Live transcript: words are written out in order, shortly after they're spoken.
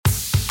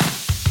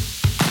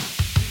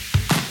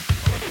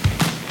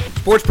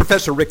Sports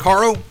Professor Rick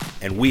Horrow,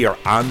 and we are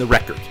on the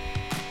record.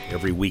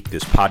 Every week,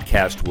 this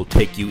podcast will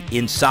take you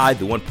inside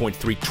the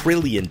 $1.3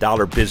 trillion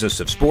business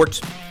of sports,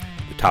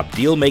 the top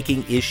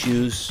deal-making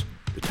issues,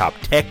 the top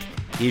tech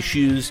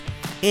issues,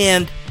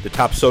 and the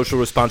top social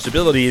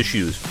responsibility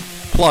issues,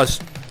 plus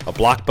a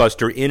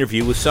blockbuster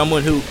interview with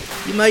someone who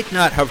you might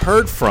not have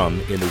heard from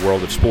in the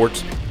world of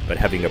sports, but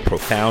having a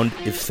profound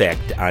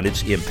effect on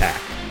its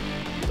impact.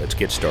 Let's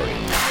get started.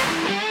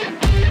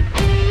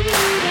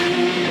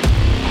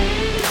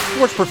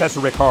 Sports Professor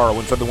Rick Horrow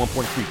inside the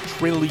 $1.3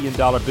 trillion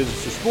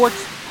business of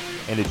sports,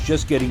 and it's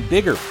just getting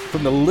bigger,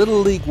 from the Little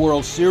League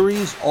World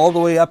Series all the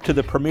way up to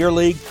the Premier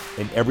League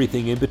and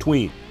everything in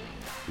between.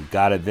 We've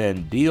got to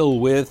then deal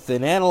with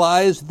and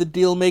analyze the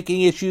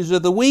deal-making issues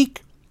of the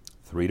week.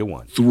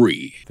 3-1.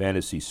 3.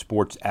 Fantasy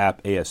sports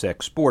app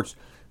ASX Sports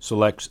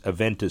selects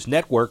Aventus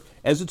Network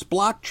as its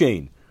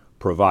blockchain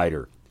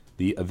provider.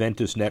 The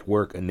Aventus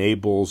Network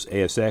enables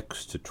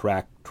ASX to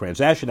track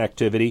transaction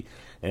activity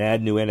and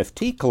add new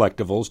NFT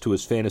collectibles to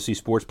its fantasy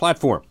sports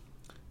platform.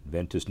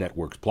 Aventus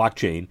Network's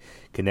blockchain,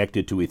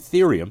 connected to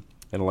Ethereum,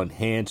 and will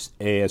enhance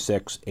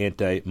ASX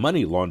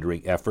anti-money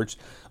laundering efforts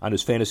on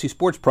its fantasy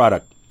sports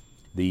product.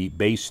 The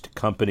based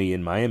company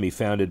in Miami,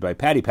 founded by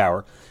Paddy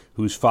Power,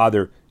 whose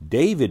father,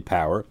 David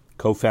Power,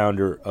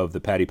 co-founder of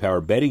the Paddy Power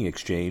betting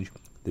exchange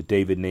that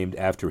David named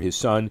after his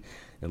son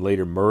and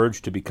later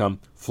merged to become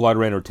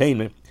Flutter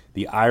Entertainment,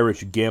 the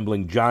Irish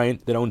gambling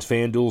giant that owns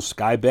FanDuel,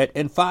 Sky Bet,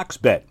 and Fox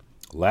Bet.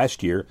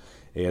 Last year,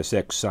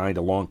 ASX signed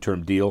a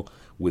long-term deal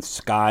with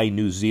Sky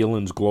New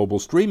Zealand's global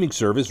streaming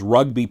service,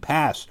 Rugby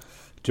Pass,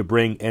 to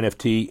bring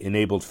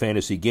NFT-enabled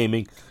fantasy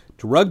gaming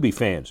to rugby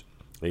fans.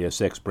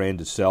 ASX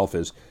branded itself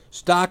as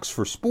Stocks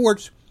for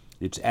Sports.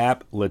 Its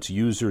app lets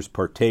users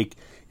partake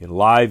in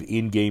live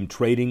in-game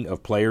trading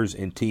of players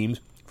and teams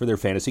for their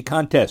fantasy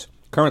contests.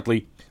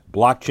 Currently,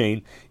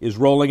 blockchain is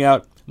rolling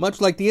out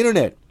much like the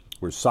internet,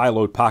 where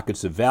siloed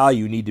pockets of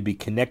value need to be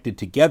connected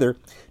together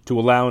to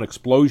allow an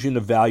explosion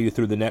of value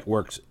through the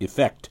network's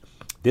effect.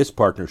 This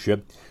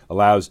partnership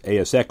allows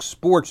ASX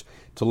Sports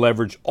to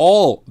leverage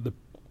all the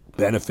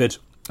benefits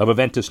of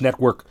Aventus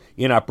Network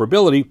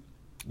interoperability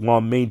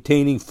while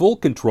maintaining full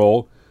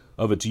control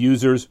of its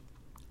users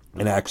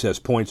and access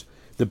points,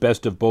 the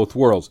best of both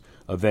worlds,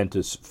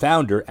 Aventus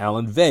founder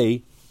Alan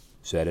Vey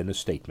said in a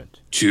statement.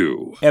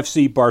 2.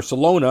 FC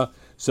Barcelona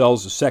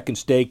sells a second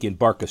stake in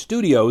Barca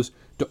Studios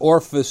to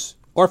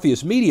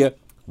Orpheus Media,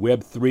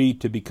 Web3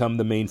 to become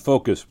the main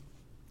focus.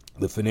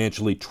 The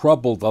financially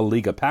troubled La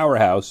Liga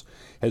powerhouse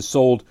has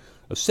sold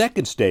a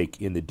second stake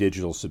in the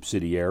digital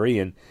subsidiary,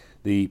 and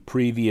the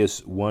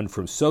previous one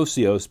from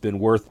Socios been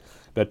worth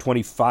about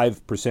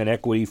 25%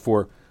 equity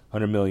for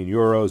 100 million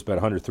euros, about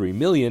 $103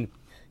 million,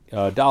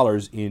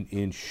 in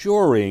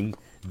ensuring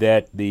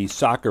that the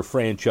soccer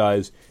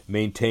franchise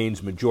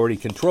maintains majority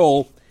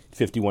control,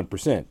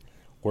 51%.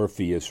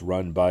 Orpheus,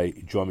 run by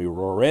Jaume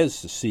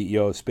Rores, the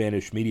CEO of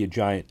Spanish media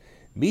giant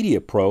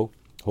MediaPro,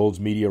 holds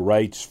media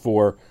rights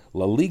for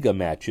La Liga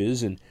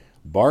matches, and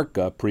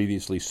Barca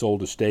previously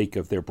sold a stake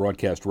of their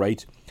broadcast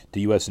rights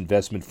to U.S.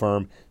 investment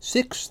firm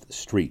 6th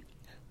Street.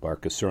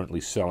 Barca is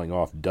currently selling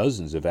off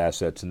dozens of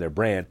assets in their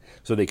brand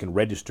so they can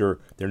register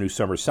their new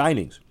summer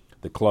signings.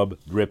 The club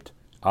dripped,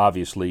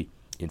 obviously,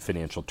 in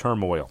financial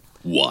turmoil.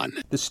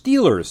 1. The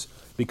Steelers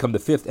become the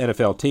 5th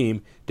NFL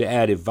team to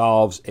add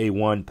Evolve's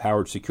A1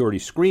 powered security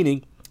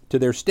screening to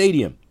their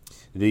stadium.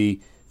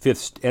 The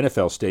 5th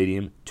NFL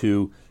stadium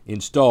to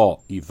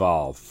install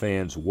Evolve.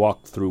 Fans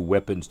walk through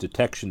weapons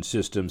detection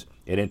systems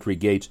at entry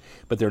gates,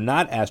 but they're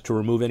not asked to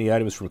remove any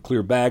items from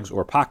clear bags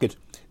or pockets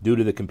due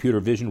to the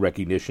computer vision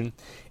recognition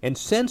and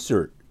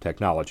sensor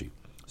technology,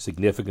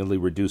 significantly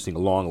reducing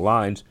long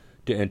lines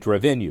to enter a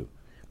venue.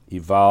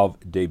 Evolve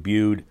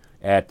debuted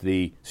at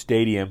the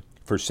stadium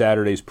for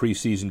Saturday's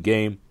preseason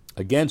game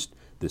against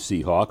the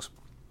Seahawks.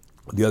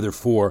 The other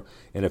 4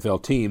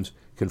 NFL teams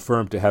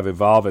confirmed to have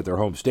Evolve at their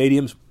home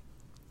stadiums: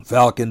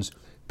 Falcons,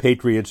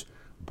 Patriots,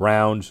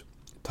 Browns,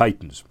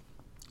 Titans.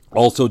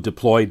 Also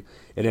deployed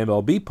at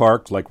MLB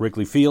parks like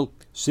Wrigley Field,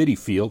 Citi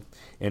Field,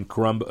 and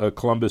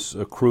Columbus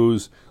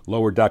Crew's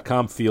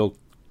Lower.com Field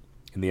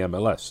in the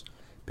MLS.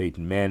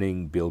 Peyton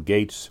Manning, Bill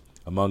Gates,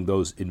 among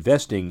those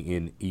investing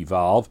in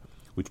Evolve,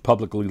 which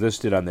publicly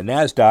listed on the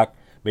NASDAQ,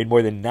 made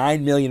more than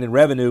 $9 million in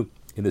revenue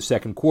in the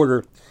second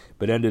quarter,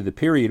 but ended the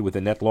period with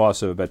a net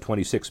loss of about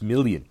 $26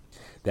 million.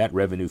 That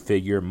revenue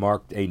figure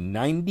marked a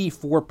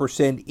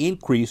 94%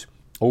 increase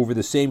over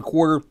the same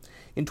quarter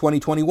in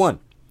 2021.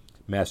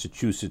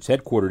 Massachusetts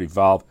headquartered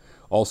Evolve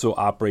also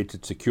operates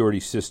its security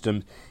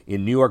system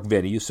in New York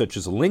venues such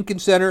as the Lincoln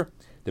Center,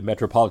 the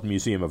Metropolitan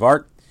Museum of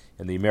Art,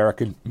 and the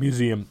American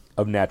Museum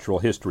of Natural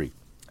History.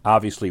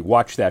 Obviously,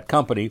 watch that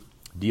company.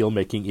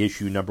 Deal-making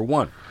issue number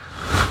 1.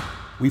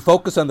 We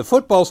focus on the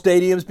football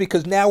stadiums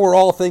because now we're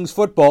all things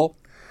football.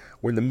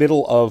 We're in the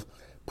middle of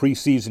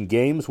preseason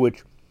games,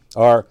 which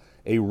are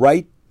a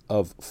rite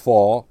of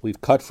fall. We've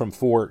cut from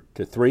 4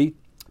 to 3.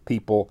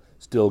 People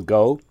still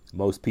go.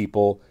 Most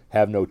people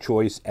have no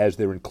choice as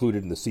they're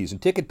included in the season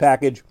ticket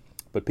package.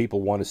 but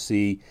people want to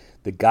see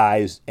the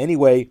guys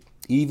anyway,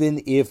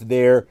 even if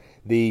they're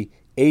the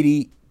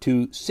 80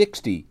 to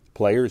 60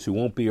 players who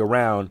won't be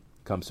around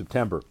come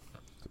September.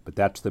 But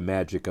that's the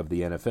magic of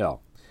the NFL.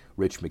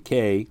 Rich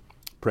McKay,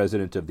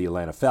 president of the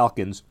Atlanta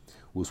Falcons,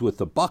 was with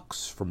the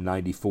Bucs from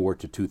 94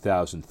 to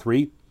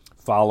 2003,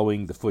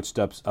 following the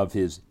footsteps of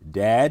his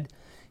dad.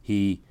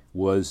 He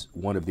was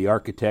one of the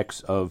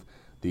architects of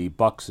the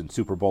Bucs in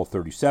Super Bowl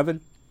 37,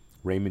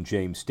 Raymond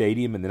James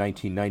Stadium in the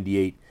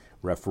 1998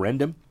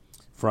 referendum.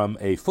 From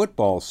a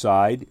football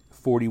side,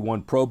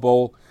 41 Pro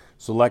Bowl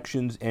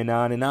selections and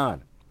on and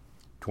on.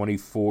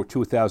 2004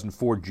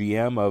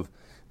 GM of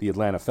the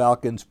Atlanta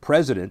Falcons,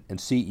 president and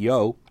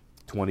CEO,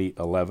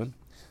 2011.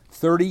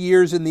 30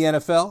 years in the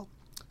NFL,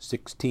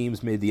 6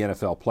 teams made the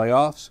NFL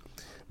playoffs.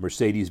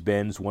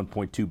 Mercedes-Benz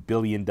 $1.2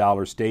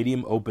 billion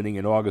stadium opening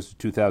in August of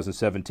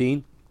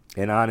 2017,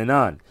 and on and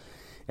on.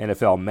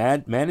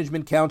 NFL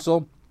Management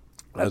Council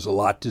has a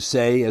lot to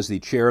say as the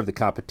chair of the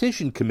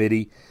competition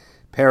committee,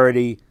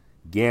 parity,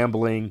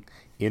 gambling,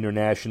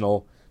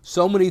 international.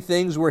 So many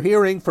things we're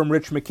hearing from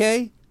Rich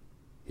McKay.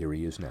 Here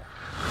he is now.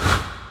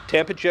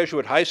 Tampa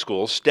Jesuit High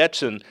School,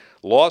 Stetson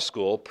Law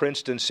School,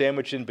 Princeton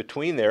sandwiched in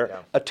between there, yeah.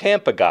 A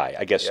Tampa guy,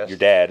 I guess your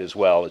dad as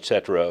well,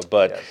 etc.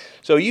 But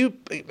so you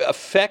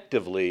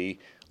effectively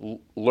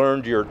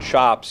learned your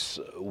chops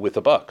with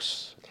the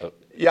Bucs.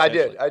 Yeah, I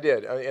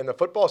did. In the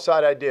football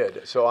side, I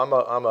did. So I'm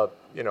a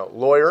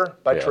lawyer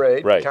by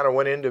trade. Right. Kind of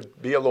went in to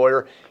be a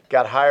lawyer.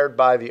 Got hired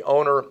by the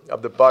owner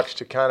of the Bucs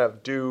to kind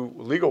of do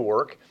legal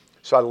work.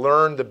 So I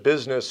learned the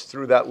business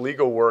through that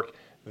legal work.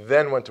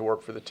 Then went to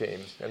work for the team,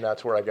 and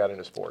that's where I got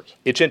into sports.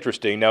 It's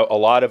interesting. Now, a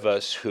lot of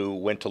us who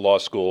went to law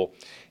school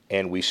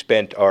and we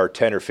spent our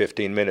 10 or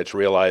 15 minutes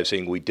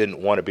realizing we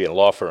didn't want to be in a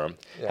law firm.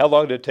 Yeah. How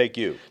long did it take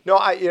you? No,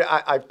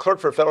 I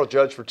clerked for a federal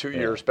judge for 2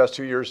 years, best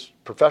 2 years,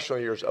 professional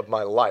years of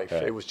my life.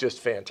 It was just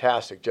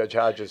fantastic. Judge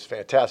Hodges,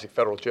 fantastic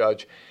federal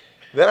judge.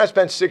 Then I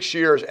spent 6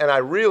 years, and I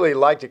really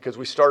liked it because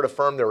we started a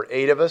firm. There were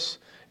 8 of us,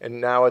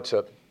 and now it's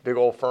a big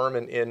old firm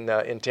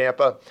in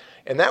Tampa.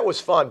 And that was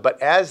fun.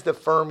 But as the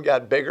firm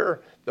got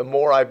bigger, the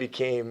more I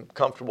became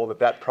comfortable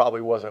that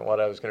probably wasn't what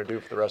I was going to do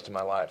for the rest of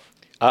my life.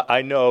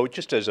 I know,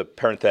 just as a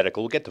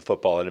parenthetical, we'll get to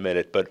football in a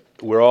minute, but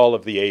we're all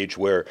of the age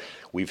where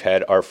we've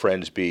had our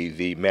friends be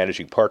the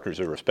managing partners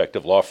of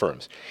respective law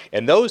firms.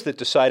 And those that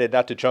decided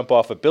not to jump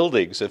off of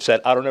buildings have said,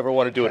 I don't ever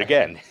want to do it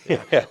again.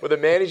 Well, the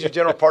managing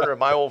general partner of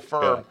my old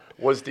firm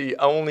was the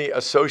only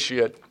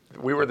associate.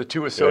 We were the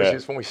 2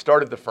 associates when we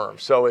started the firm.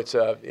 So it's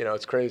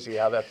it's crazy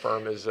how that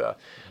firm is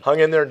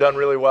hung in there and done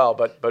really well.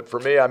 But for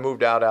me, I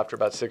moved out after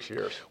about 6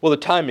 years. Well, the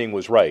timing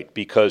was right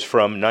because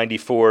from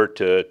 94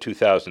 to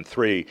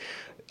 2003,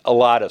 a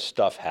lot of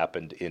stuff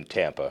happened in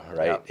Tampa,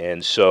 right? Yeah.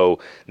 And so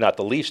not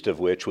the least of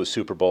which was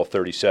Super Bowl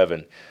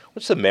 37.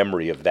 What's the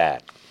memory of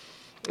that?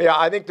 Yeah,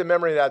 I think the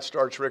memory of that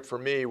starts, Rick, for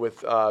me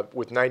with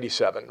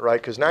 97, right?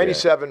 Because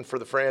 97 for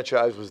the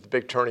franchise was the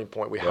big turning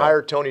point. We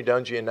hired Tony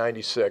Dungy in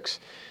 96.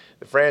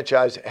 The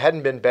franchise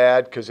hadn't been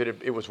bad because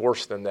it was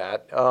worse than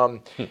that.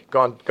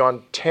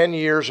 Gone 10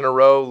 years in a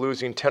row,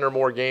 losing 10 or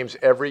more games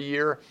every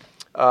year.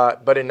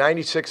 But in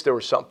 96, there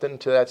was something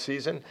to that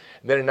season.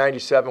 And then in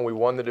 97, we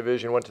won the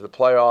division, went to the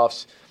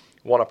playoffs,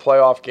 won a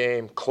playoff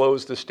game,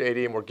 closed the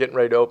stadium. We're getting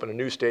ready to open a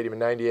new stadium in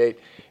 98.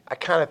 I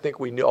kind of think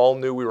we all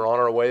knew we were on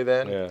our way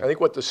then. Yeah. I think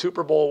what the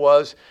Super Bowl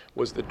was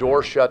the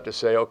door shut to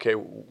say, okay,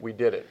 we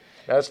did it.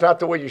 Now, that's not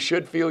the way you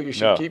should feel. You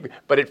should keep it.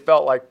 But it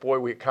felt like, boy,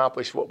 we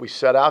accomplished what we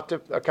set out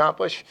to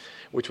accomplish,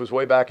 which was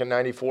way back in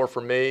 94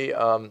 for me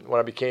when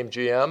I became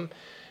GM.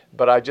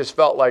 But I just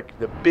felt like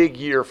the big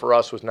year for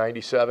us was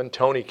 97.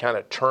 Tony kind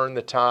of turned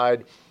the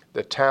tide.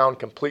 The town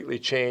completely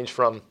changed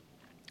from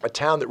a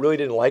town that really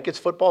didn't like its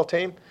football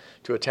team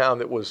to a town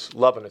that was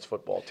loving its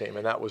football team,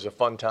 and that was a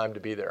fun time to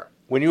be there.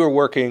 When you were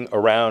working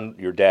around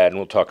your dad, and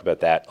we'll talk about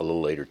that a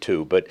little later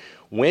too, but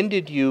when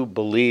did you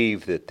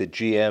believe that the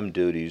GM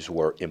duties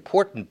were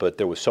important, but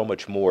there was so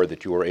much more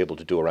that you were able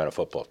to do around a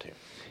football team?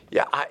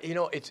 Yeah,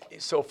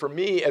 so for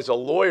me as a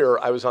lawyer,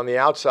 I was on the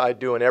outside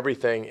doing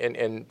everything,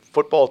 and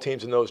football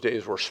teams in those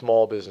days were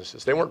small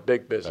businesses. They weren't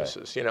big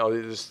businesses.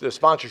 Right. The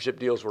sponsorship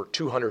deals were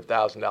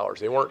 $200,000.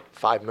 They weren't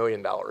 $5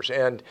 million.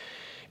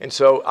 And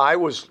so I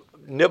was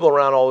nibbling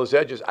around all those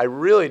edges. I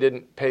really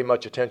didn't pay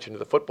much attention to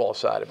the football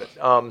side of it.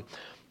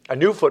 I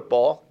knew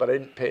football, but I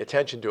didn't pay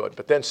attention to it.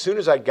 But then as soon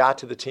as I got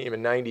to the team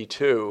in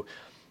 92,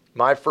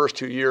 my first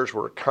 2 years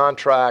were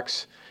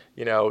contracts,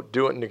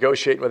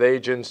 negotiating with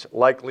agents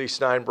like Lee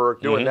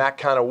Steinberg, doing that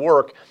kind of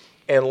work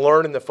and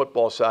learning the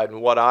football side.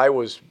 And what I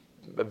was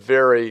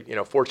very,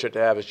 fortunate to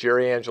have is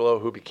Jerry Angelo,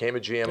 who became a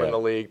GM in the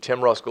league,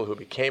 Tim Ruskell, who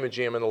became a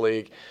GM in the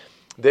league.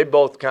 They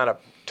both kind of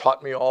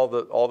taught me all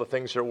the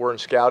things there were in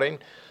scouting.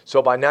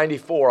 So by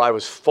 94, I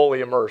was fully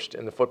immersed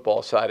in the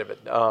football side of it.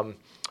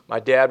 My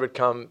dad would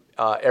come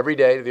every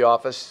day to the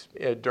office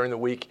during the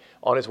week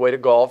on his way to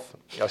golf,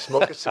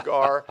 smoke a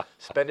cigar,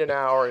 spend an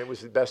hour, and it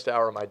was the best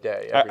hour of my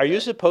day. Are you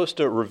supposed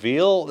to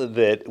reveal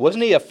that?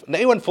 Wasn't he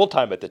he wasn't full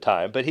time at the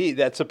time, but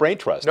that's a brain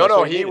trust.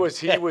 No, he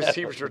was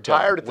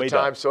retired at the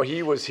time, so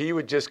he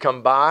would just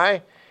come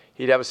by.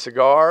 he'd have a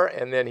cigar,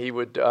 and then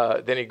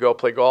he'd go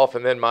play golf.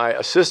 And then my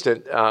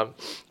assistant,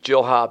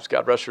 Jill Hobbs,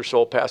 God rest her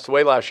soul, passed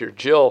away last year.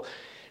 Jill,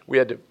 we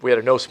had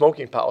a no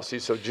smoking policy,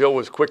 so Jill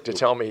was quick to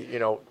tell me,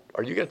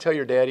 are you going to tell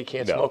your dad he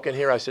can't smoke in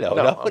here? I said,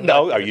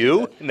 no. Are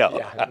you? No.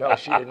 Yeah, no,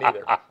 she didn't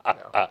either.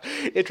 No.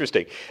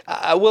 Interesting.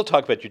 We'll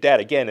talk about your dad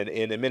again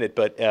in a minute,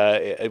 but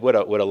what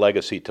a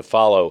legacy to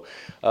follow.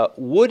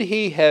 Would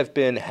he have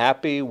been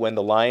happy when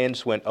the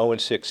Lions went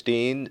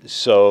 0-16?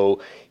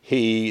 So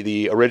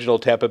the original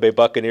Tampa Bay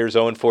Buccaneers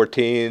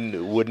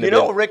 0-14 wouldn't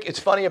have been? Rick, it's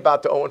funny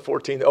about the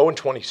 0-14. The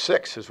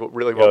 0-26 is what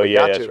we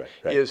got to.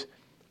 Right. Is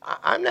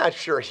I'm not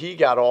sure he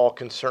got all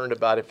concerned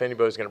about if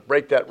anybody was going to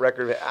break that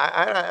record.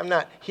 I'm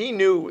not. He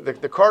knew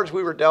the cards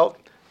we were dealt.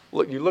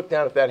 Look, you looked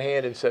down at that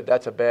hand and said,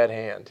 that's a bad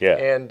hand. Yeah.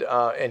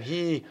 And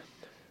he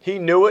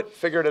knew it,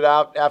 figured it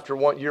out after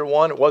year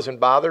one. It wasn't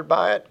bothered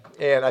by it.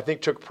 And I think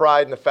took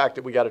pride in the fact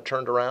that we got it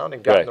turned around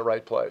and got in the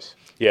right place.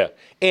 Yeah.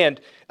 And,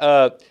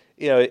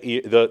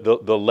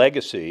 the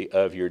legacy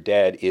of your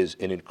dad is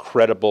an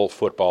incredible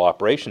football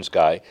operations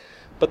guy.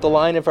 But the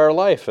line of our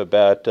life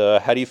about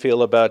how do you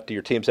feel about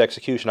your team's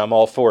execution? I'm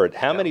all for it.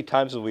 How many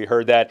times have we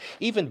heard that,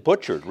 even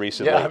butchered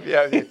recently?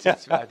 Yeah.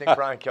 I think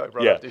Brian Kelly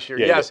brought it up this year.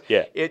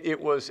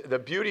 It was, the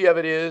beauty of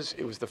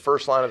it was the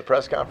first line of the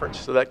press conference,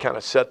 so that kind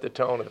of set the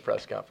tone of the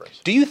press conference.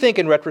 Do you think,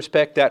 in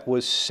retrospect, that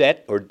was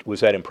set, or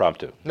was that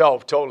impromptu? No,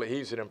 totally.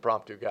 He's an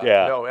impromptu guy.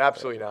 Yeah. No,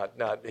 absolutely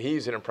not.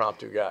 He's an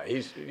impromptu guy.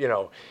 He's,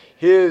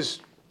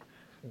 his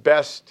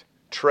best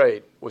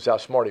trait was how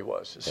smart he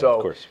was. So,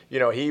 of course.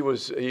 He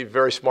was a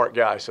very smart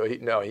guy. So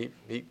he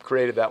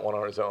created that one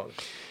on his own.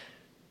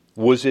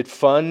 Was it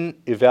fun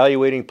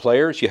evaluating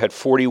players? You had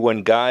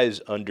 41 guys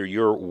under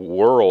your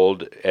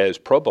world as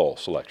Pro Bowl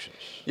selections.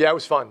 Yeah, it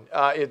was fun.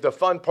 The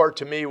fun part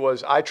to me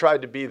was I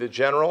tried to be the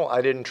general.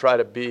 I didn't try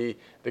to be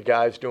the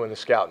guys doing the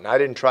scouting. I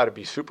didn't try to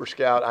be super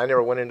scout. I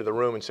never went into the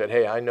room and said,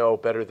 hey, I know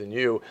better than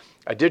you.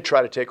 I did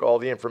try to take all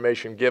the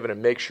information given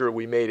and make sure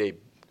we made a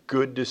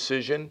good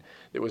decision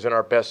that was in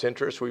our best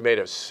interest. We made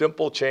a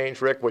simple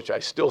change, Rick, which I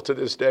still to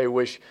this day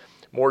wish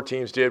more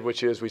teams did,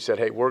 which is we said,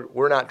 hey,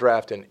 we're not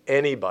drafting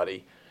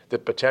anybody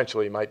that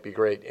potentially might be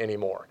great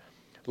anymore.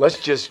 Let's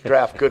just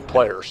draft good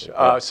players.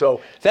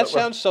 That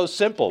sounds so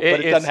simple, but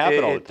it doesn't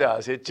happen all the time. It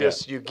does. It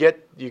just you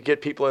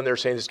get people in there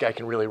saying this guy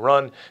can really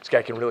run, this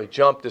guy can really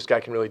jump, this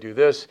guy can really do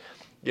this.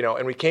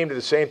 And we came to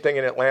the same thing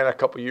in Atlanta a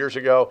couple years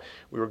ago.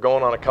 We were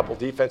going on a couple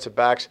defensive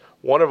backs.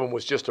 One of them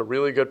was just a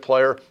really good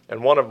player,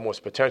 and one of them was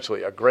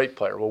potentially a great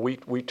player. Well,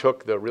 we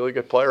took the really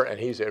good player, and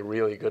he's a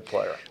really good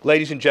player.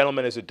 Ladies and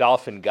gentlemen, as a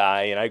Dolphin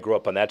guy, and I grew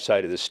up on that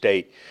side of the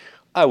state,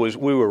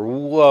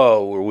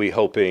 were we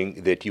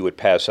hoping that you would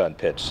pass on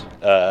Pitts?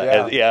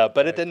 But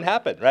it didn't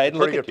happen, right?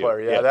 Pretty good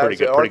player, yeah. That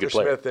was Arthur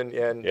Smith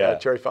and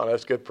Terry Fowler.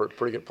 That's good,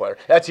 pretty good player.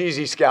 That's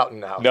easy scouting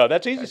now. No,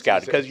 that's easy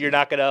scouting because you're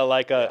not going to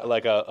like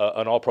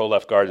an all-pro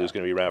left guard who's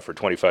going to be around for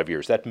 25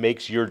 years. That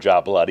makes your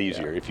job a lot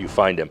easier if you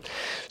find him.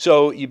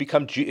 So you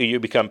become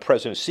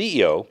president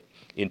CEO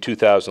in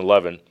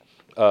 2011.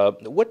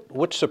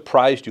 What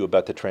surprised you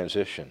about the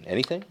transition?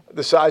 Anything?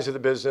 The size of the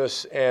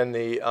business and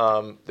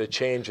the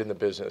change in the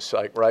business,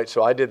 right?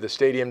 So I did the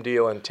stadium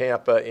deal in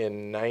Tampa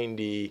in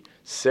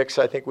 '96.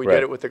 I think we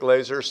did it with the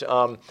Glazers,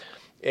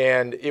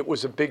 and it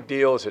was a big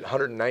deal. It's a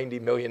 $190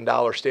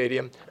 million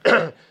stadium.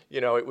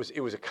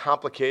 It was a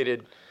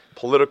complicated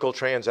political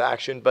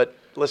transaction, but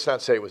let's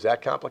not say it was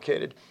that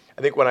complicated.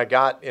 I think when I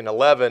got in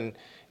 11,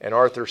 and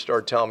Arthur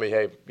started telling me,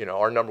 hey,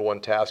 our number one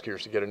task here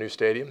is to get a new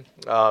stadium.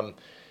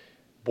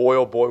 Boy,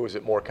 oh boy, was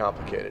it more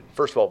complicated.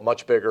 First of all,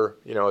 much bigger.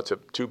 It's a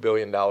 $2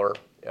 billion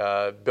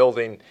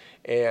building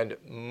and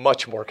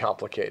much more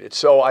complicated.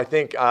 So I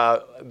think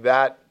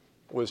that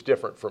was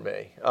different for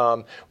me.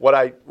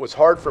 What was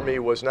hard for me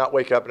was not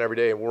waking up every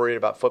day and worrying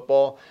about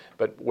football,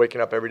 but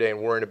waking up every day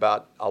and worrying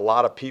about a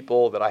lot of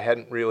people that I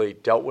hadn't really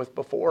dealt with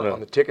before on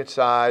the ticket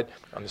side,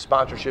 on the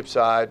sponsorship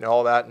side, and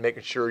all that, and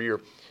making sure you're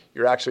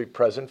actually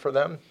present for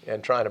them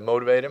and trying to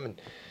motivate them.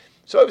 And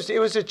so it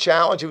was a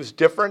challenge. It was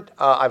different.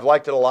 I've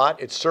liked it a lot.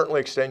 It certainly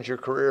extends your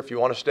career. If you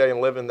want to stay and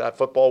live in that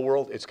football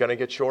world, it's going to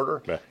get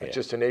shorter. It's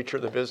just the nature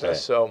of the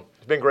business. So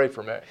it's been great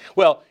for me.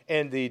 Well,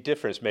 and the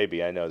difference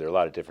maybe, I know there are a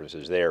lot of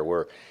differences there,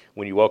 where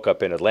when you woke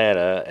up in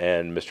Atlanta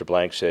and Mr.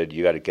 Blank said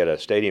you got to get a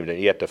stadium, and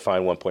you had to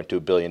find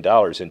 $1.2 billion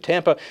in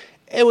Tampa,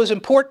 it was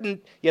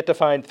important you had to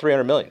find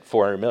 $300 million,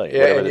 $400 million.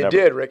 Yeah, and you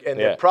did, Rick. And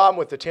the problem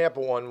with the Tampa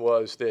one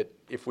was that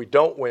if we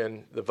don't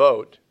win the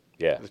vote,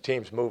 the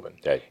team's moving.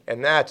 Right.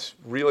 And that's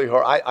really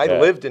hard. I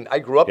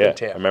grew up in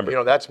Tampa. I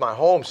remember. That's my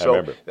home.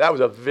 So that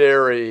was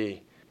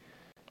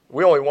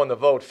we only won the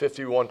vote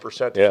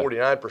 51% to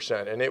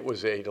 49%, and it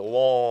was a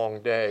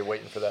long day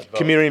waiting for that vote.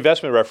 Community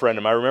investment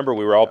referendum. I remember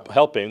we were all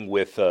helping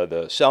with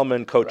the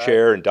Selman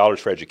co-chair and Dollars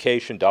for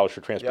Education, Dollars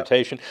for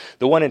Transportation.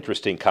 The one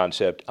interesting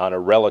concept on a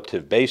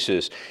relative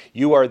basis,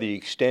 you are the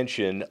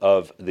extension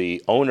of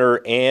the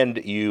owner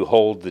and you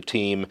hold the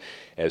team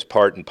as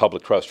part in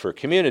public trust for a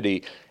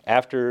community.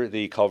 After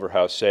the Culver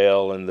House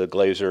sale and the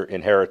Glazer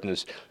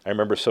inheritance, I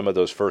remember some of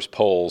those first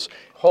polls.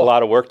 A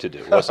lot of work to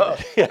do,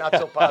 wasn't it? Not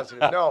so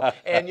positive. No,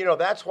 and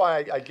that's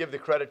why I give the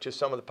credit to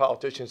some of the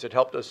politicians that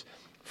helped us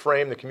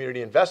frame the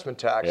community investment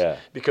tax,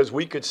 because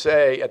we could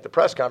say at the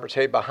press conference,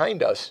 hey,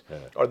 behind us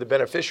are the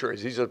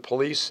beneficiaries. These are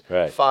police,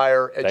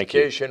 fire,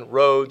 education,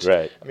 roads.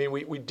 I mean,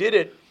 we did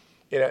it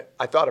in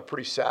I thought, a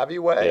pretty savvy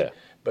way,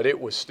 but it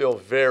was still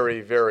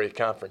very, very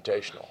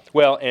confrontational.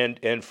 Well,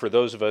 and for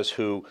those of us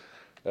who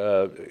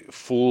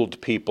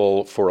fooled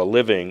people for a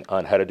living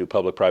on how to do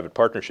public-private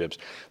partnerships,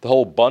 the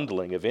whole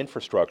bundling of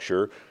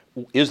infrastructure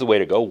is the way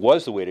to go,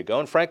 was the way to go,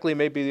 and frankly,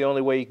 may be the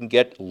only way you can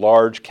get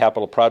large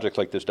capital projects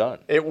like this done.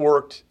 It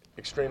worked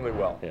extremely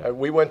well.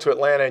 We went to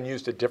Atlanta and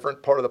used a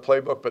different part of the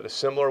playbook, but a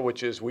similar,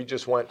 which is we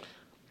just went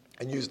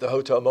and used the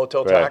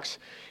hotel-motel tax,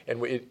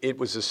 and it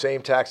was the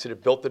same tax that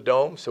had built the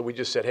dome, so we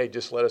just said, hey,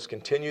 just let us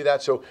continue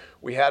that. So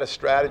we had a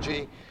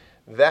strategy.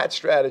 That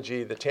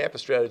strategy, the Tampa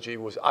strategy,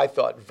 was, I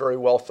thought, very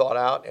well thought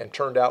out and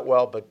turned out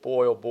well, but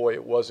boy, oh boy,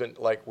 it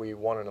wasn't like we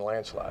won in a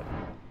landslide.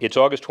 It's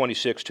August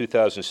 26,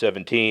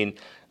 2017.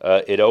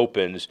 It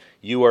opens.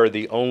 You are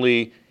the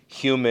only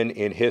human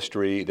in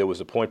history that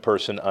was a point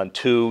person on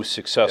 2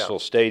 successful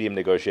stadium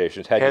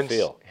negotiations. How do you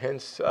feel?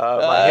 Hence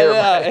my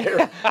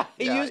hair.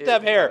 He used to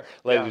have hair,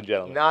 ladies and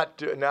gentlemen.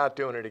 Not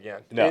doing it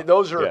again. No.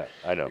 Those are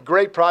I know. a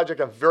great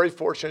project. I'm very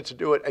fortunate to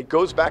do it. It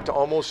goes back to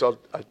almost a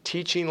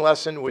teaching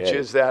lesson, which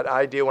is that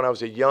idea when I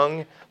was a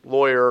young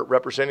lawyer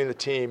representing the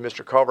team,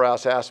 Mr.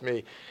 Culverhouse asked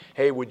me,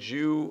 hey, would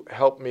you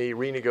help me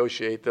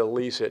renegotiate the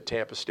lease at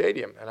Tampa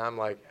Stadium? And I'm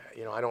like,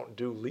 I don't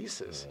do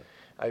leases.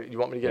 You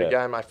want me to get a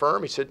guy in my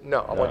firm? He said,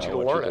 no, I want you to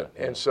learn it.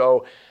 And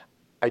so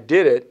I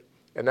did it,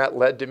 and that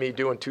led to me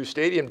doing 2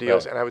 stadium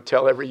deals. And I would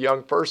tell every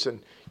young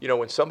person,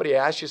 when somebody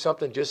asks you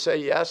something, just say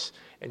yes,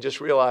 and just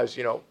realize,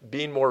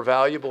 being more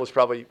valuable is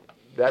probably,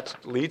 that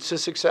leads to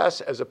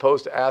success, as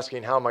opposed to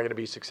asking, how am I going to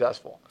be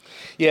successful?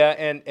 Yeah,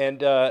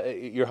 and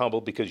you're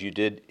humble because you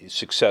did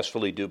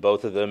successfully do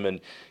both of them,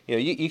 and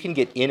you can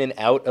get in and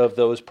out of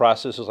those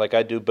processes like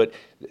I do, but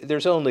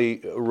there's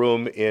only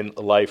room in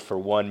life for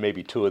 1,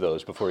 maybe 2 of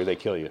those before they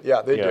kill you.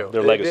 Yeah, they do.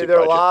 They're legacy there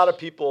are projects. a lot of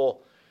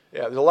people.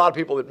 Yeah, there's a lot of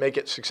people that make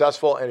it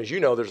successful, and as you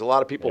know, there's a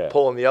lot of people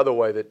pulling the other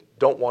way that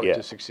don't want it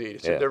to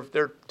succeed. So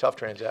they're tough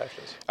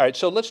transactions. All right,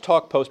 so let's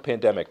talk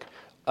post-pandemic.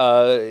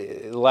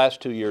 The last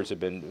 2 years have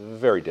been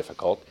very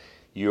difficult.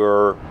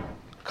 Your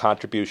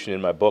contribution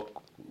in my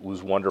book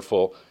was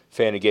wonderful.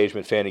 Fan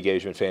engagement,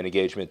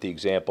 the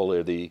example,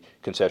 or the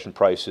concession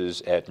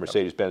prices at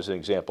Mercedes-Benz, an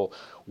example.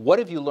 What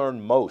have you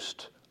learned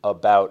most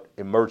about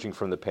emerging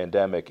from the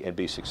pandemic and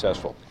be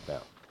successful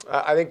now?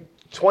 I think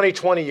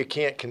 2020 you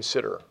can't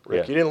consider,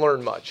 Rick. You didn't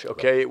learn much,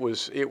 okay? It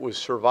was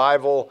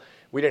survival.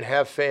 We didn't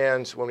have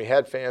fans. When we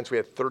had fans, we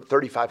had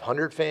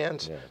 3,500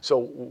 fans. So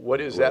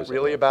what is that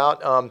really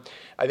about?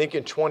 I think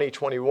in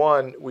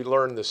 2021, we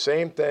learned the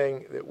same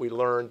thing that we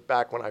learned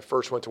back when I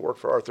first went to work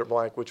for Arthur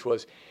Blank, which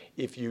was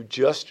if you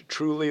just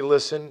truly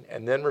listen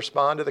and then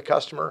respond to the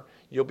customer,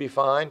 you'll be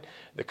fine.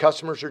 The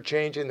customers are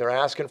changing. They're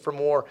asking for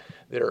more.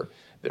 They're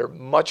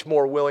much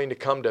more willing to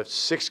come to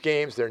 6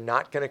 games. They're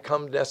not going to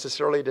come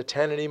necessarily to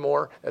 10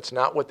 anymore. That's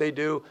not what they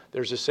do.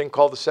 There's this thing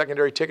called the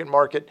secondary ticket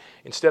market.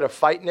 Instead of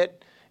fighting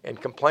it and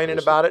complaining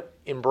about it,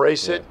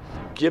 embrace it,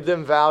 give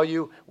them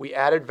value. We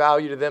added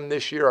value to them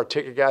this year. Our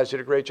ticket guys did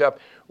a great job.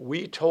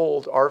 We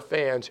told our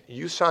fans,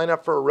 you sign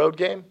up for a road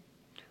game,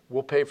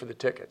 we'll pay for the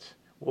tickets.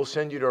 We'll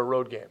send you to a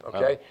road game,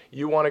 okay?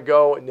 You want to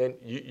go, and then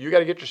you got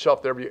to get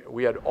yourself there.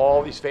 We had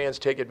all these fans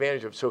take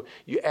advantage of it. So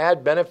you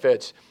add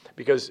benefits,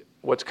 because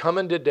what's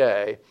coming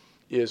today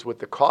is with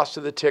the cost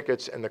of the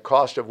tickets and the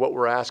cost of what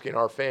we're asking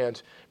our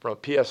fans from a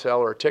PSL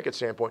or a ticket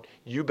standpoint,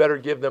 you better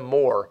give them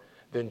more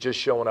than just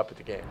showing up at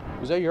the game.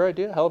 Was that your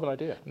idea? Hell of an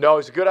idea. No, it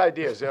was a good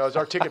idea. It was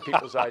our ticket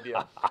people's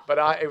idea. But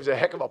it was a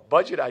heck of a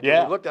budget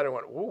idea. We looked at it and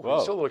went, ooh,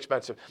 it's a little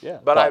expensive.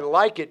 But I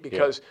like it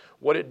because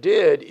what it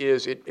did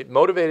is it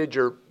motivated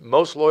your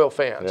most loyal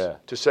fans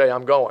to say,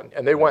 I'm going.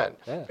 And they went.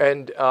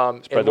 And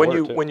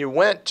when you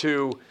went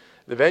to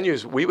the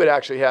venues, we would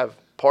actually have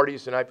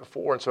parties the night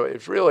before, and so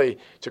it's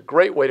a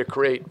great way to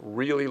create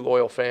really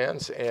loyal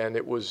fans, and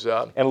it was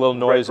and a little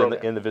noise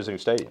in the visiting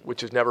stadium,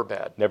 which is never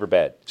bad. Never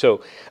bad.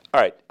 So, all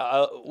right,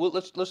 well,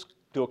 let's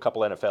do a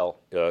couple NFL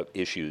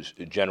issues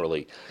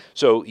generally.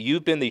 So,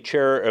 you've been the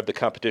chair of the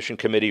competition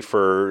committee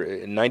for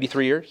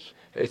 93 years.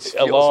 It's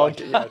a long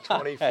time.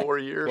 24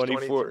 years,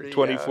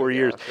 24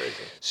 years.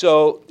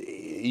 So,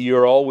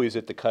 you're always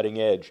at the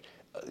cutting edge.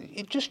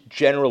 Just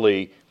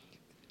generally,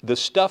 the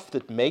stuff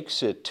that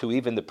makes it to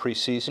even the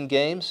preseason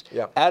games,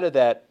 out of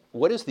that,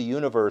 what is the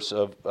universe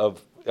of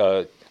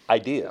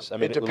ideas? I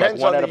mean, it depends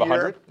like 1 on out the of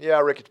 100? year.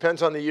 Yeah, Rick, it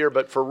depends on the year.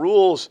 But for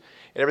rules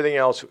and everything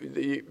else,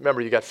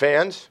 remember, you got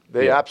fans.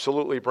 They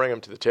absolutely bring them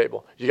to the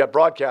table. You got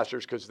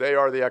broadcasters because they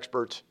are the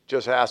experts.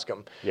 Just ask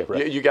them.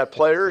 You got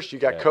players. You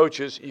got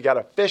coaches. You got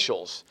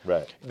officials.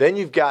 Right. Then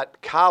you've got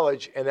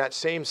college and that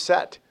same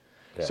set.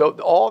 So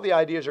all the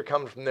ideas are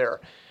coming from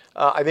there.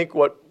 I think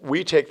what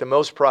we take the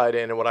most pride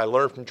in, and what I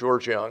learned from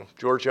George Young,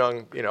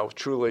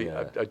 truly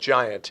a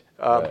giant,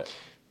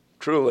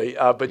 truly.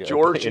 But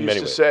George used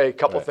to say a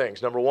couple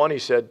things. Number one, he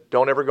said,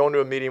 don't ever go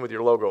into a meeting with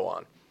your logo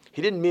on.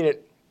 He didn't mean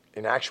it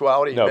in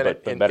actuality, he meant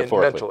it in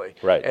mentally.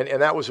 Right.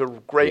 And that was a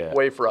great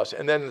way for us.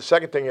 And then the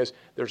second thing is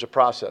there's a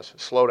process.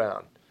 Slow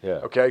down. Yeah.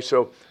 Okay,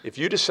 so if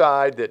you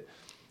decide that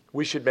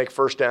we should make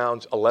first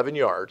downs 11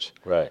 yards,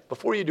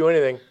 before you do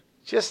anything,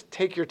 just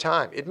take your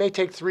time. It may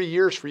take 3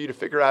 years for you to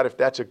figure out if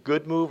that's a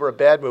good move or a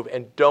bad move,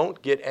 and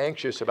don't get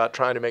anxious about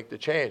trying to make the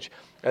change.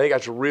 I think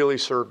that's really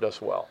served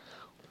us well.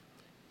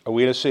 Are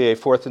we going to see a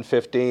 4th and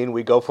 15?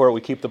 We go for it.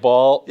 We keep the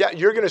ball. Yeah,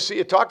 you're going to see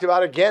it talked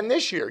about again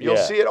this year. You'll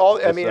see it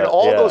all. I mean,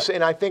 those,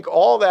 and I think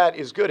all that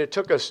is good. It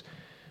took us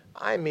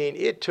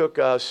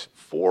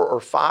 4 or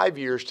 5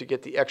 years to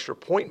get the extra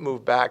point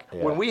move back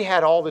when we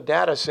had all the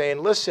data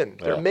saying, listen,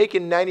 they're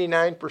making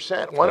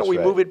 99%. Why don't we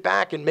move it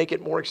back and make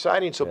it more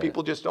exciting so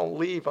people just don't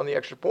leave on the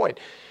extra point?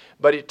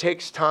 But it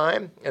takes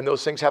time, and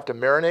those things have to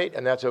marinate,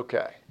 and that's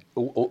okay.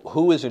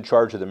 Who is in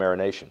charge of the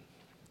marination?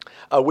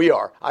 We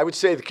are. I would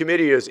say the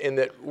committee is in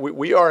that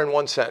we are in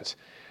one sense.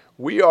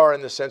 We are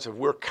in the sense of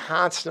we're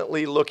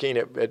constantly looking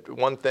at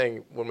one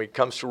thing when it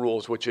comes to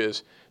rules, which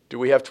is, do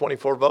we have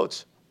 24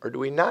 votes? Or do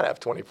we not have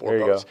 24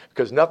 votes?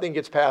 Because nothing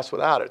gets passed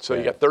without it. So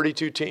you got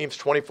 32 teams,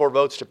 24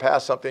 votes to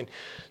pass something.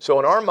 So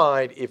in our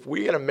mind, if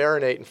we're going to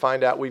marinate and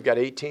find out we've got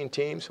 18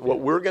 teams, what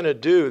we're going to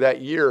do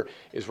that year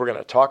is we're going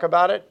to talk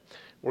about it.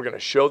 We're going to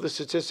show the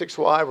statistics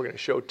why. We're going to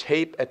show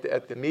tape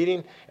at the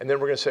meeting. And then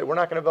we're going to say, we're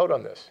not going to vote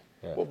on this.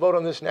 We'll vote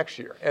on this next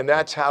year. And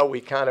that's how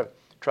we kind of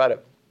try to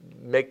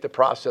make the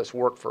process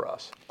work for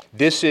us.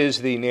 This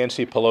is the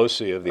Nancy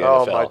Pelosi of the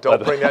NFL. Oh, my,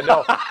 don't bring that.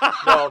 No.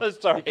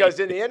 Sorry. Because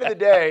in the end of the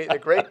day, the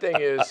great thing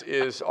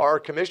is our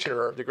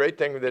commissioner, the great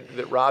thing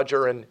that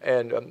Roger and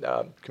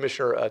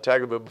Commissioner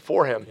Tagliabue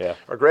before him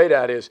are great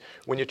at is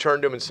when you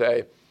turn to him and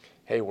say,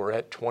 hey, we're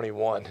at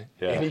 21.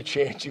 Any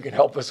chance you can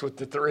help us with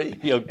the 3?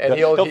 He'll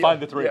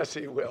find the 3. Yes,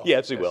 he will.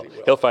 Yes, he will.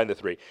 He'll find the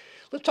 3.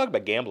 Let's talk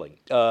about gambling.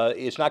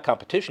 It's not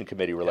competition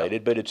committee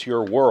related, but it's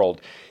your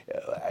world.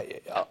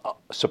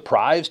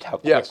 Surprised how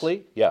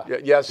quickly?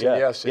 Yes.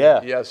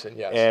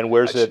 And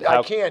where's it?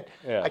 I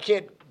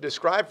can't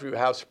describe for you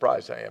how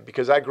surprised I am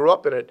because I grew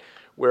up in it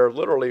where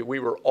literally we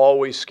were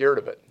always scared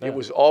of it. It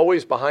was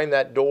always behind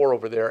that door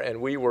over there,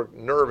 and we were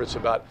nervous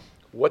about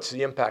what's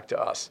the impact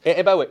to us.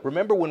 And by the way,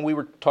 remember when we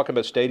were talking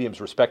about stadiums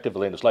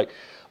respectively, and it's like,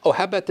 oh,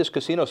 how about this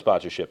casino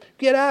sponsorship?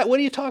 Get out. What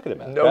are you talking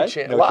about? No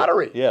chance.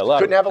 Lottery. Lottery.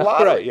 Couldn't have a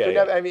lottery.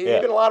 Right.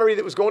 Even a lottery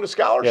that was going to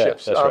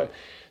scholarships. That's right.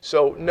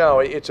 So,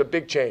 no, it's a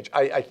big change.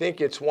 I think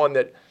it's one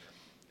that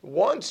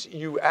once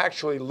you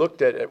actually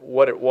looked at it,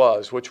 what it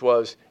was, which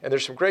was, and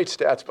there's some great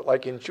stats, but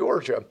like in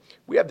Georgia,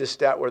 we have this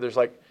stat where there's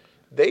like,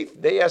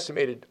 they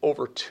estimated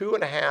over $2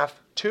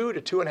 to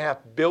 $2.5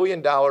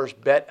 billion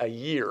bet a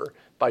year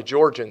by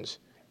Georgians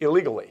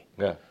illegally.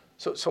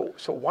 So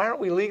why aren't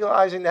we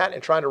legalizing that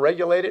and trying to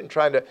regulate it and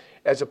trying to,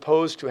 as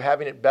opposed to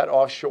having it bet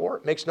offshore?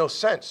 It makes no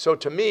sense. So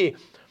to me,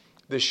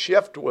 the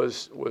shift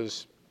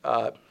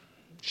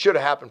should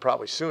have happened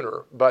probably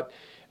sooner, but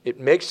it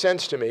makes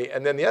sense to me.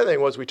 And then the other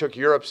thing was we took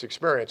Europe's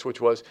experience, which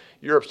was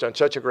Europe's done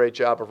such a great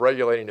job of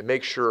regulating to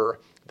make sure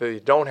they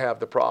don't have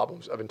the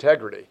problems of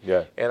integrity.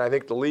 And I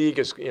think the league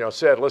has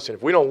said, listen,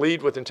 if we don't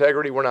lead with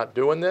integrity, we're not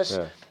doing this.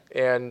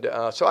 And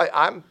so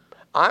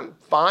I'm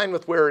fine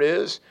with where it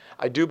is.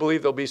 I do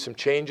believe there'll be some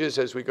changes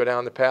as we go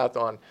down the path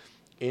on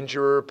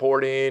injury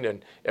reporting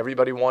and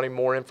everybody wanting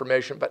more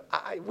information, but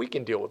we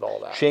can deal with all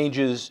that.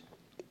 Changes,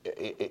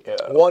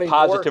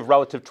 positive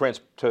relative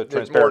to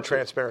transparency. More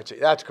transparency.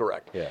 That's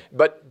correct.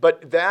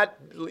 But that,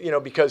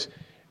 because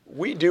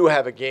we do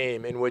have a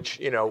game in which,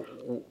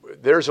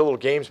 there's a little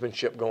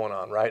gamesmanship going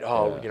on, right?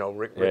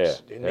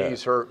 Rick's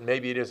knees hurt,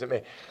 maybe it isn't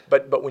me.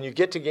 But when you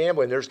get to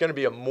gambling, there's going to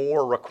be a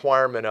more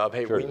requirement of,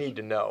 hey, we need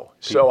to know.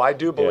 So I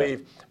do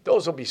believe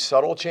those will be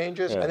subtle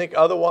changes. I think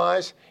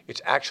otherwise,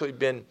 it's actually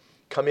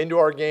come into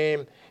our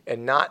game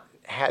and not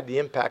had the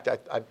impact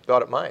I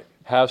thought it might.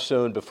 How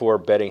soon before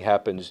betting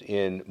happens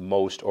in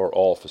most or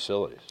all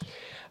facilities?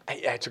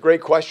 It's a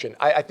great question.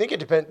 I think it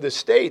depends. The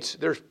states,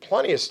 there's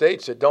plenty of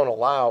states that don't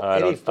allow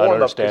any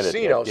form of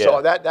casino.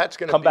 So that's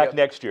going to come back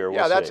next year.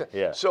 We'll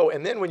see. So,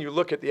 and then when you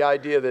look at the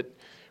idea that,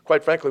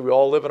 quite frankly, we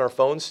all live in our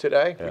phones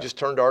today. We just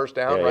turned ours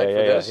down for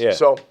this.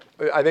 So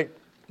I think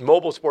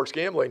mobile sports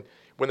gambling,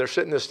 when they're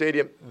sitting in the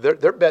stadium,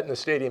 they're betting the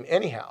stadium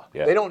anyhow.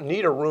 They don't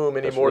need a room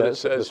anymore that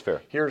says,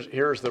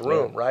 here's the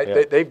room,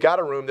 right? They've got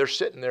a room. They're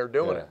sitting there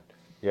doing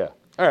it.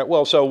 All right,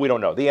 well, so we don't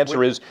know. The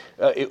answer is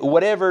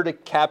whatever to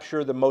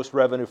capture the most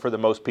revenue for the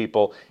most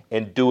people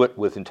and do it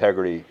with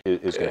integrity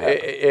is going to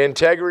happen.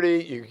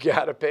 Integrity, you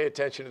got to pay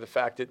attention to the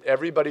fact that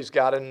everybody's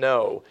got to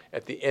know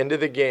at the end of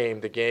the game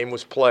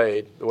was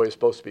played the way it's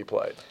supposed to be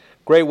played.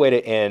 Great way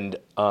to end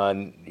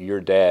on your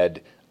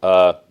dad.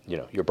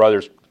 Your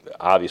brothers,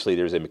 obviously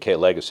there's a McKay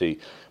legacy.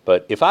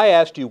 But if I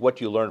asked you what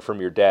you learned from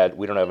your dad,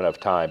 we don't have enough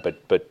time,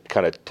 but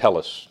kind of tell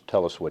us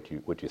what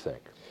you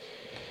think.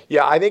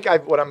 Yeah, I think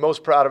what I'm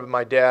most proud of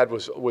my dad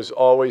was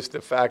always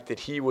the fact that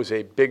he was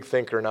a big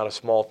thinker, not a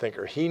small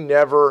thinker. He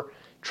never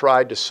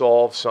tried to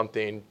solve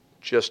something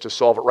just to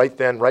solve it right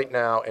then, right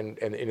now, and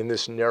in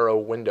this narrow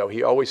window.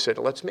 He always said,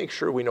 let's make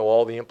sure we know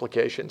all the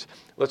implications.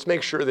 Let's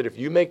make sure that if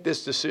you make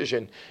this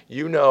decision,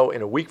 you know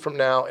in a week from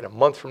now, in a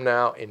month from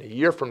now, in a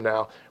year from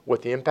now,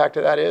 what the impact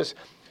of that is.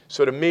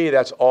 So to me,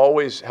 that's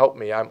always helped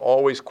me. I'm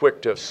always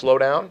quick to slow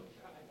down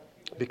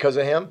because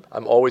of him.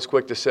 I'm always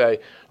quick to say,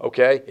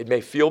 okay, it may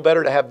feel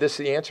better to have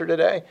the answer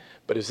today,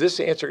 but is this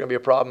answer going to be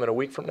a problem in a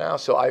week from now?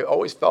 So I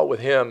always felt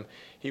with him,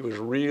 he was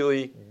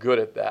really good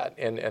at that.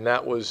 And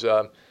that was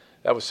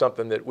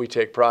something that we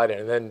take pride in.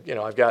 And then,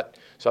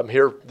 I'm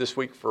here this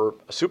week for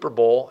a Super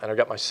Bowl, and I've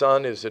got my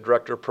son is the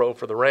director of pro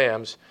for the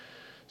Rams.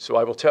 So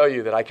I will tell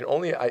you that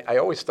I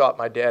always thought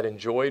my dad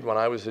enjoyed when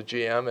I was a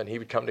GM and he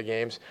would come to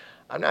games.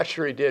 I'm not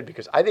sure he did,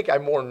 because I think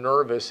I'm more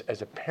nervous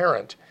as a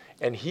parent,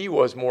 and he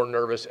was more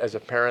nervous as a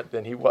parent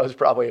than he was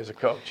probably as a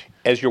coach.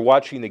 As you're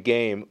watching the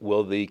game,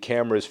 will the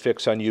cameras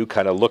fix on you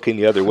kind of looking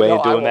the other way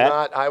and doing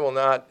that? I will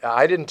not.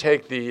 I didn't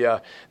take they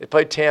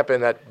played Tampa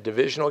in that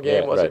divisional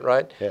game, it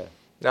right?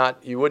 Yeah.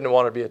 You wouldn't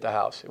want to be at the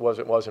house. It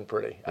wasn't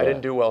pretty. Yeah. I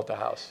didn't do well at the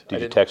house.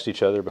 Did you text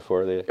each other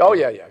before the? Oh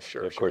yeah,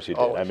 sure. Of course you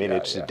did. Always,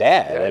 it's a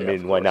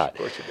dad. Why not? Of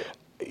course you did.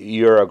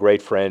 You're a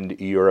great friend.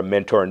 You're a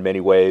mentor in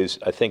many ways.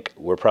 I think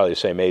we're probably the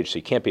same age, so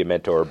you can't be a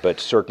mentor, but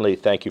certainly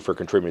thank you for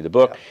contributing to the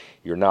book,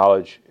 your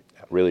knowledge.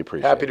 Really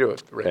appreciate it. Happy to do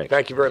it, Rick.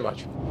 Thank you very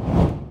much.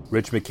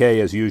 Rich McKay,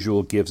 as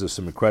usual, gives us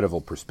some incredible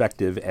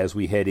perspective as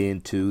we head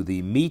into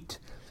the meat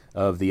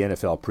of the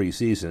NFL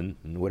preseason,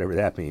 whatever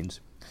that means.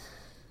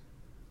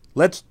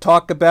 Let's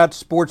talk about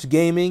sports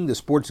gaming, the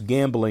Sports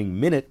Gambling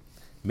Minute.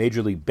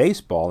 Major League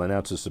Baseball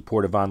announces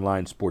support of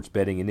online sports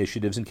betting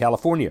initiatives in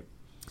California.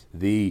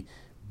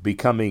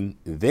 Becoming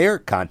their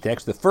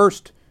context, the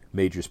first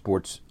major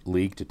sports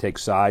league to take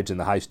sides in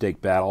the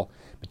high-stake battle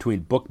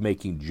between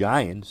bookmaking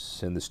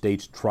giants and the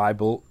state's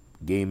tribal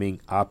gaming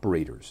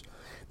operators.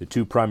 The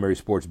two primary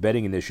sports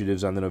betting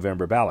initiatives on the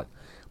November ballot.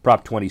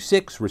 Prop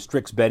 26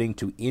 restricts betting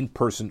to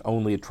in-person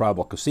only at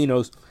tribal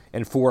casinos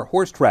and 4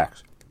 horse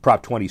tracks.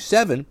 Prop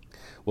 27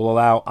 will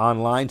allow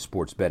online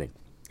sports betting.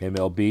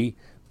 MLB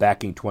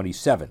backing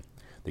 27,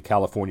 the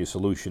California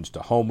Solutions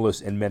to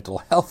Homeless and Mental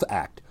Health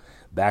Act,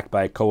 backed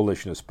by a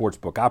coalition of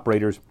sportsbook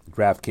operators,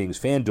 DraftKings,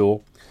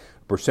 FanDuel.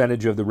 A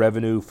percentage of the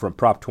revenue from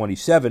Prop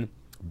 27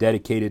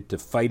 dedicated to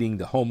fighting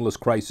the homeless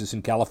crisis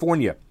in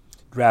California.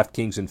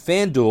 DraftKings and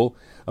FanDuel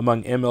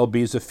among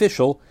MLB's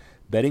official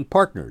betting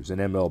partners. In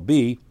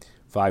MLB,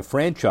 5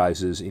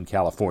 franchises in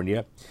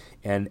California,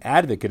 an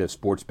advocate of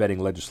sports betting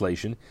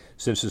legislation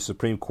since the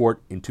Supreme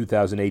Court in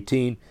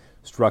 2018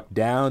 struck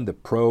down the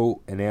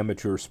Pro and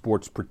Amateur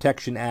Sports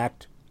Protection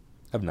Act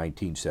of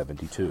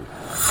 1972.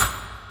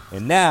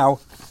 And now,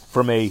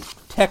 from a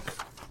tech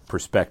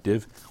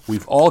perspective,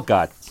 we've all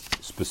got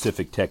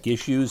specific tech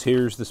issues.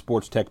 Here's the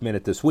Sports Tech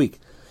Minute this week.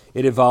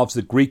 It involves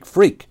the Greek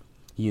Freak.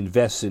 He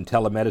invests in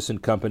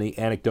telemedicine company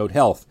Anecdote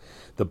Health.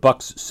 The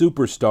Bucks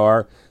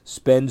superstar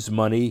spends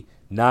money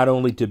not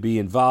only to be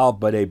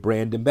involved, but a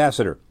brand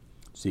ambassador.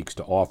 Seeks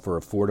to offer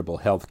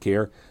affordable health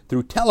care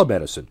through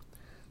telemedicine.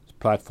 This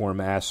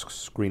platform asks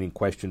screening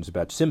questions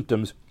about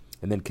symptoms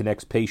and then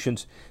connects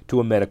patients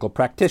to a medical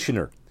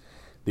practitioner.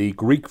 The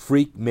Greek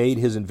Freak made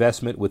his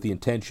investment with the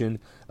intention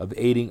of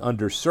aiding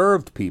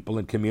underserved people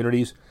in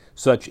communities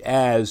such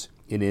as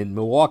in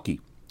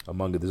Milwaukee.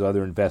 Among his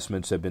other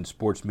investments have been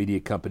sports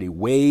media company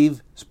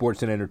Wave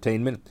Sports and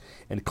Entertainment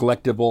and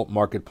collectible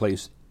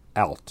marketplace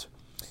Alt.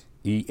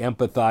 He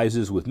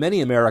empathizes with many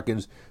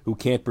Americans who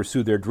can't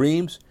pursue their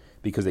dreams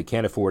because they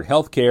can't afford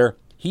health care.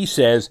 He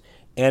says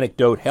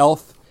Anecdote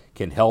Health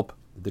can help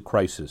the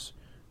crisis.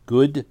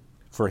 Good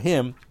for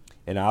him,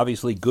 and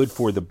obviously good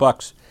for the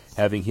Bucks,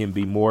 having him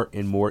be more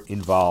and more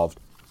involved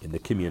in the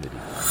community.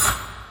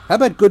 How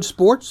about good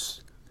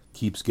sports?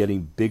 Keeps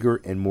getting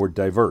bigger and more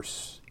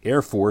diverse.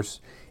 Air Force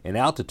and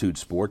altitude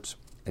sports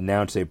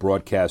announce a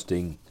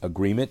broadcasting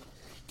agreement.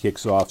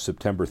 Kicks off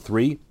September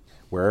 3,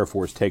 where Air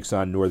Force takes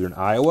on Northern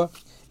Iowa,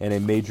 and a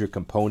major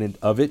component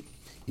of it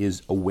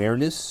is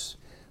awareness,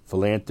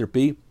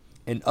 philanthropy,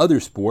 and other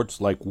sports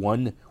like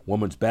one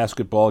women's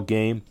basketball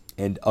game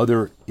and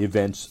other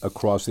events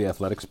across the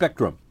athletic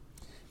spectrum.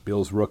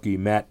 Bills rookie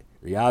Matt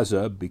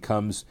Riazza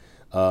becomes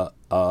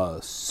a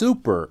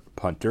super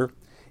punter,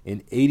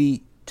 an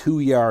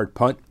 82-yard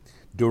punt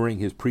during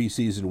his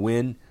preseason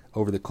win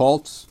over the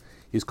Colts.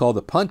 He's called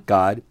the Punt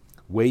God.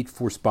 Wait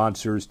for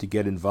sponsors to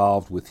get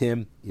involved with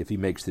him if he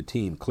makes the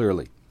team,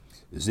 clearly.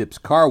 Zips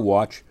Car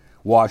Wash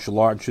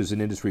launches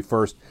an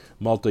industry-first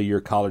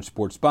multi-year college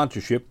sports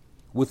sponsorship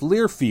with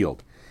Learfield,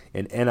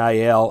 an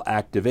NIL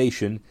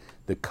activation,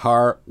 the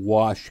Car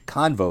Wash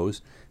Convos,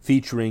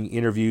 featuring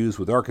interviews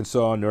with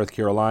Arkansas, North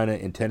Carolina,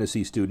 and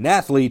Tennessee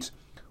student-athletes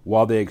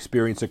while they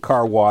experience a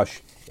car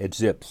wash at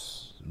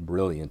Zips.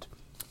 Brilliant.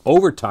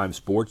 Overtime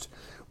Sports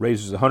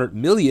raises $100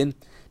 million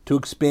to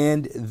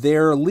expand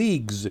their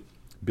leagues,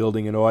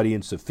 building an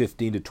audience of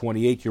 15 to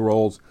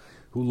 28-year-olds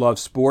who love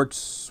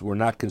sports, who are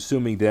not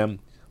consuming them,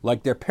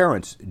 like their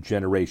parents'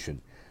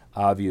 generation.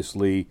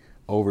 Obviously,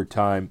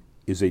 Overtime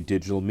is a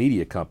digital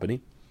media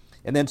company.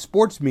 And then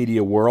Sports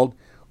Media World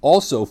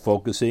also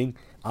focusing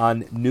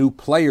on new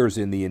players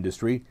in the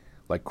industry,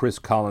 like Chris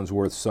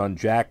Collinsworth's son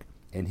Jack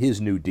and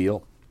his new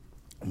deal.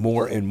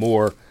 More and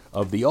more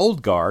of the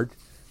old guard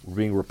were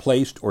being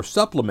replaced or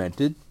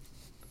supplemented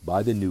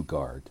by the new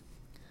guard.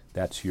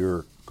 That's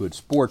your Good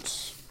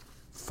Sports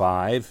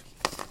 5.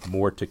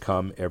 More to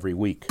come every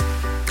week.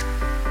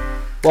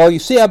 Well, you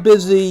see how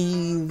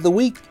busy the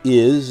week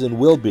is and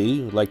will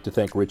be. I'd like to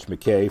thank Rich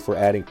McKay for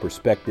adding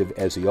perspective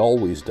as he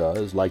always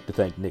does. I'd like to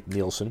thank Nick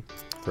Nielsen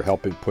for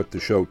helping put the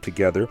show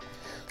together.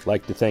 I'd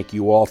like to thank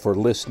you all for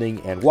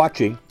listening and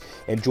watching.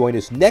 And join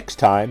us next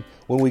time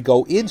when we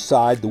go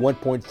inside the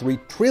 $1.3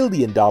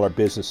 trillion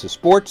business of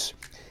sports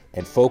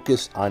and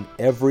focus on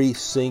every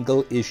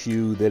single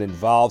issue that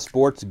involves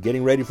sports,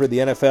 getting ready for the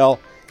NFL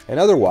and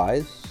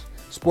otherwise.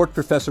 Sports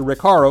Professor Rick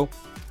Horrow,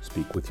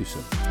 speak with you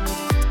soon.